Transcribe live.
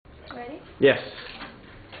Yes.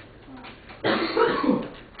 Okay.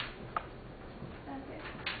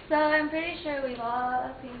 So I'm pretty sure we've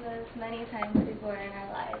all seen this many times before in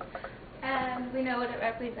our lives. And we know what it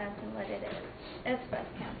represents and what it is. It's breast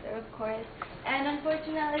cancer, of course. And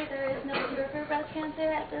unfortunately, there is no cure for breast cancer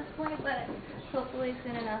at this point, but hopefully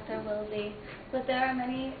soon enough there will be. But there are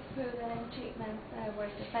many proven treatments that have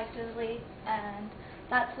worked effectively, and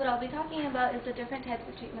that's what I'll be talking about, is the different types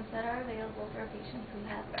of treatments that are available for patients who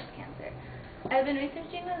have breast cancer. I've been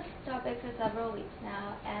researching this topic for several weeks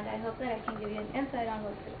now, and I hope that I can give you an insight on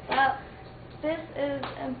what it's about. This is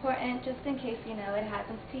important just in case, you know, it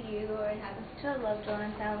happens to you or it happens to a loved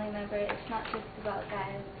one, family member. It's not just about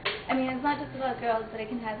guys. I mean, it's not just about girls, but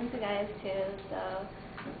it can happen to guys too. So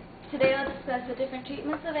today I'll discuss the different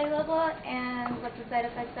treatments available and what the side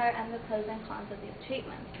effects are and the pros and cons of these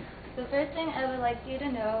treatments. The first thing I would like you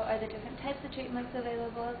to know are the different types of treatments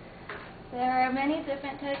available. There are many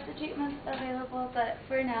different types of treatments available, but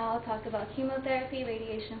for now I'll talk about chemotherapy,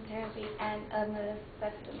 radiation therapy, and a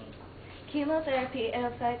mastectomy. Chemotherapy, it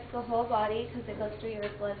affects the whole body because it goes through your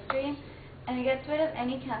bloodstream, and it gets rid of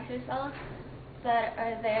any cancer cells that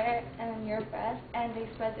are there in your breast, and they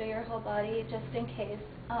spread through your whole body just in case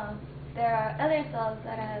there are other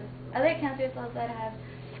cancer cells that have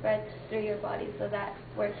spread through your body, so that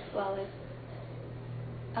works well if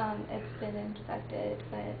it's been infected,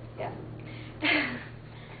 but yeah.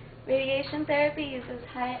 Radiation therapy uses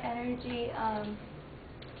high energy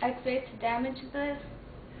X-rays to damage the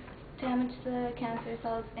cancer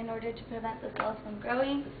cells in order to prevent the cells from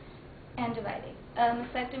growing and dividing.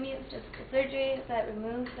 Mastectomy is just a surgery that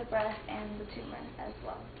removes the breast and the tumor as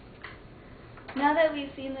well. Now that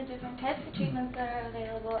we've seen the different types of treatments that are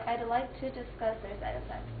available, I'd like to discuss their side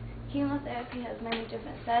effects. Chemotherapy has many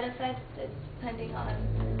different side effects depending on,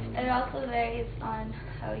 it also varies on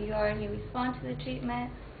how you are and you respond to the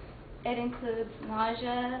treatment. It includes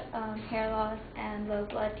nausea, hair loss, and low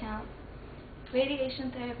blood counts.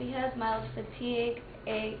 Radiation therapy has mild fatigue,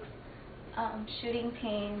 aches, shooting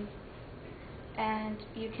pains, and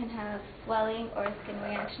you can have swelling or skin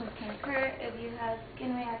reactions can occur. If you have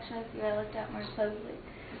skin reactions, you are looked at more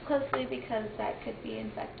closely because that could be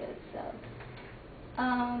infected. So,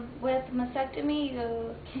 with mastectomy,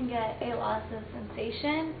 you can get a loss of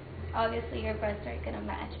sensation. Obviously, your breasts aren't going to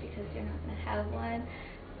match because you're not going to have one,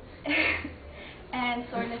 and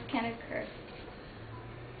soreness can occur.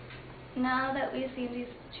 Now that we've seen these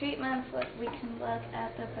treatments, we can look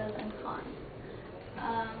at the pros and cons.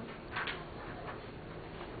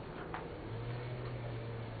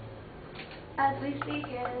 As we see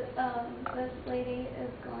here, this lady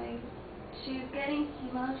is she's getting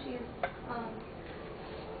chemo.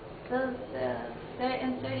 They're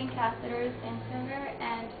inserting catheters into her,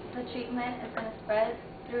 and the treatment is going to spread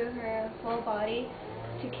through her whole body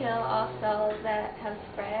to kill all cells that have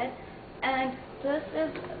spread. And this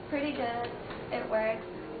is pretty good, it works,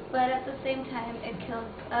 but at the same time it kills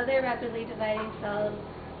other rapidly dividing cells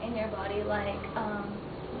in your body like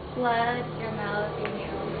blood, your mouth, your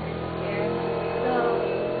nose, and your hair. So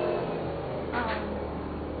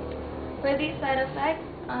for these side effects,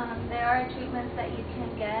 there are treatments that you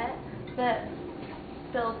can get, but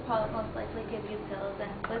they'll probably most likely give you pills,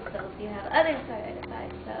 and with pills you have other side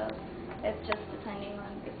effects, so it's just depending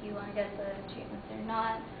on if you want to get the treatments or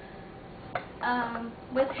not.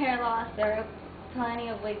 With hair loss, there are plenty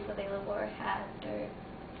of wigs available or hats, or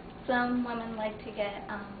some women like to get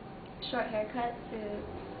short haircuts to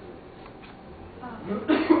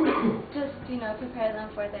just, prepare them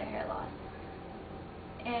for their hair loss.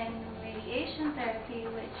 In radiation therapy,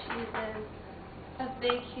 which uses a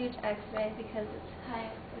big, huge X-ray because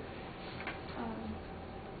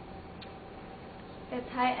it's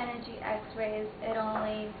high energy X-rays,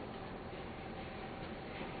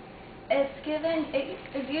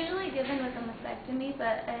 it's usually given with a mastectomy,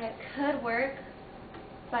 but it could work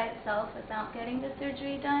by itself without getting the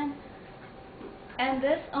surgery done. And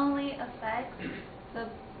this only affects the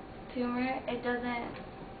tumor. It doesn't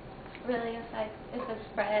really affect if it's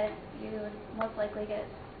spread. You would most likely get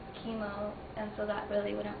chemo, and so that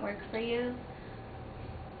really wouldn't work for you.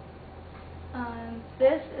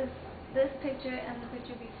 This picture and the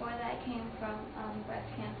picture before that came from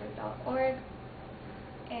breastcancer.org.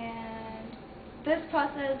 And this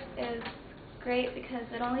process is great because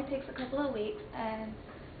it only takes a couple of weeks, and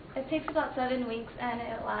it takes about 7 weeks, and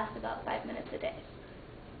it lasts about 5 minutes a day.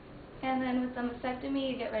 And then with the mastectomy,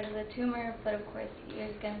 you get rid of the tumor, but of course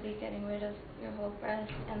you're going to be getting rid of your whole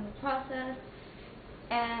breast in the process.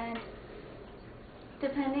 And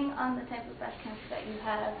depending on the type of breast cancer that you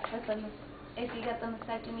have, with the if you get the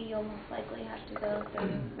mastectomy, you'll most likely have to go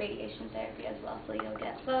through radiation therapy as well, so you'll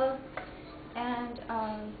get both. And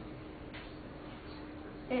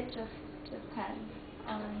it just depends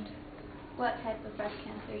on what type of breast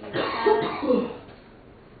cancer you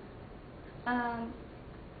have.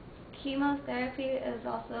 Chemotherapy is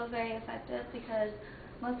also very effective because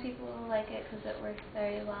most people like it because it works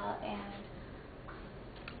very well,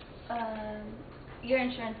 and your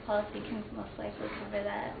insurance policy can most likely cover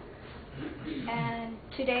that. And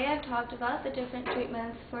today I've talked about the different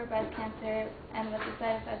treatments for breast cancer and what the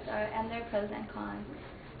side effects are and their pros and cons.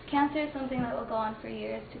 Cancer is something that will go on for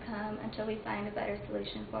years to come until we find a better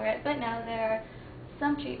solution for it, but now there are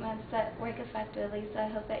some treatments that work effectively, so I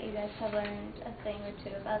hope that you guys have learned a thing or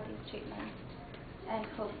two about these treatments, and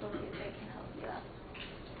hopefully they can help you out.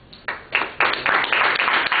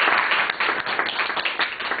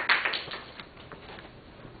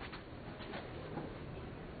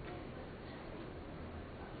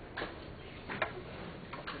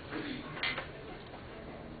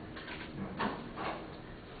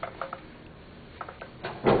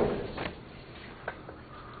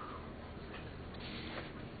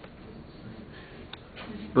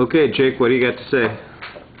 Okay, Jake, what do you got to say?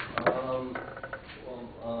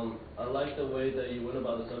 I like the way that you went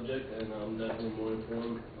about the subject, and I'm definitely more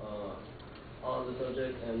informed on the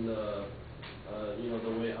subject, and you know,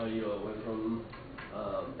 the way how you went from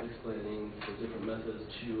explaining the different methods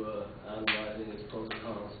to analyzing its pros and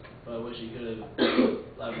cons. But I wish you could have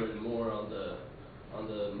elaborated more on the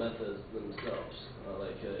methods themselves,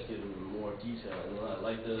 like giving more detail. And I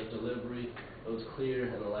like the delivery; it was clear,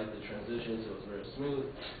 and I like the transitions; it was very smooth,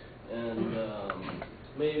 and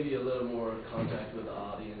maybe a little more contact with the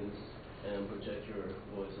audience and project your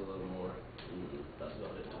voice a little more. That's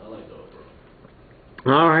about it. I like the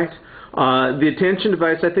overall. All right. The attention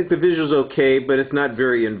device, I think the visual's okay, but it's not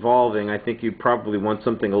very involving. I think you probably want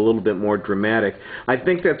something a little bit more dramatic. I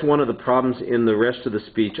think that's one of the problems in the rest of the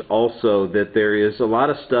speech also, that there is a lot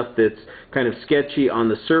of stuff that's kind of sketchy on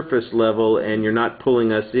the surface level, and you're not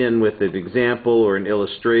pulling us in with an example or an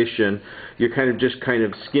illustration. You're just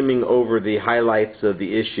skimming over the highlights of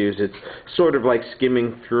the issues. It's sort of like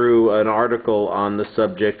skimming through an article on the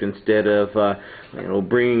subject instead of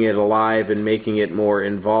bringing it alive and making it more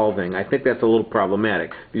involving. I think that's a little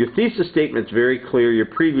problematic. Your thesis statement's very clear. Your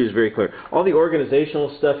preview is very clear. All the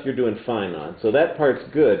organizational stuff you're doing fine on. So that part's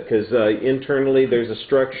good because internally there's a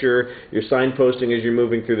structure. You're signposting as you're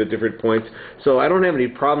moving through the different points. So I don't have any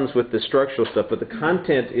problems with the structural stuff, but the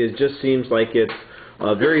content just seems like it's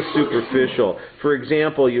very superficial. For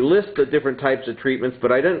example, you list the different types of treatments,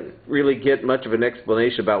 but I didn't really get much of an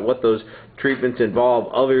explanation about what those treatments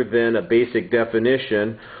involve other than a basic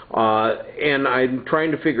definition. And I'm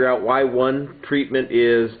trying to figure out why one treatment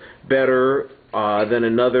is better than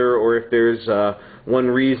another, or if there's one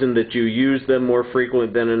reason that you use them more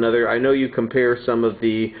frequently than another. I know you compare some of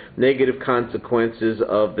the negative consequences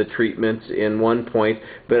of the treatments in one point,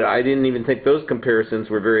 but I didn't even think those comparisons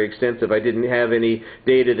were very extensive. I didn't have any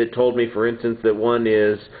data that told me, for instance, that one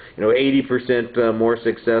is 80% more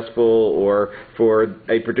successful, or for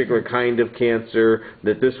a particular kind of cancer,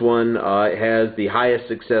 that this one has the highest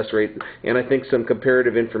success rate. And I think some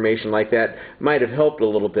comparative information like that might have helped a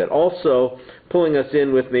little bit. Also, pulling us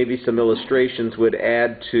in with maybe some illustrations would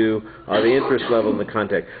add to the interest level in the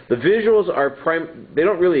content. The visuals are they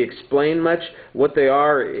don't really explain much. What they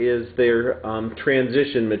are is their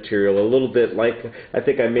transition material, a little bit like, I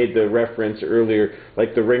think I made the reference earlier,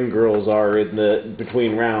 like the ring girls are in the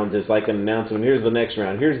between rounds. It's like an announcement. Here's the next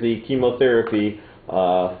round. Here's the chemotherapy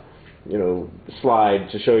slide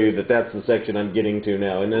to show you that that's the section I'm getting to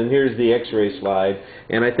now. And then here's the x-ray slide.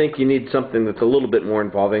 And I think you need something that's a little bit more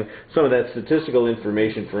involving. Some of that statistical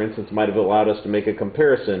information, for instance, might have allowed us to make a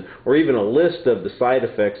comparison, or even a list of the side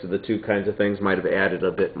effects of the two kinds of things might have added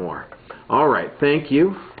a bit more. All right, thank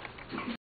you.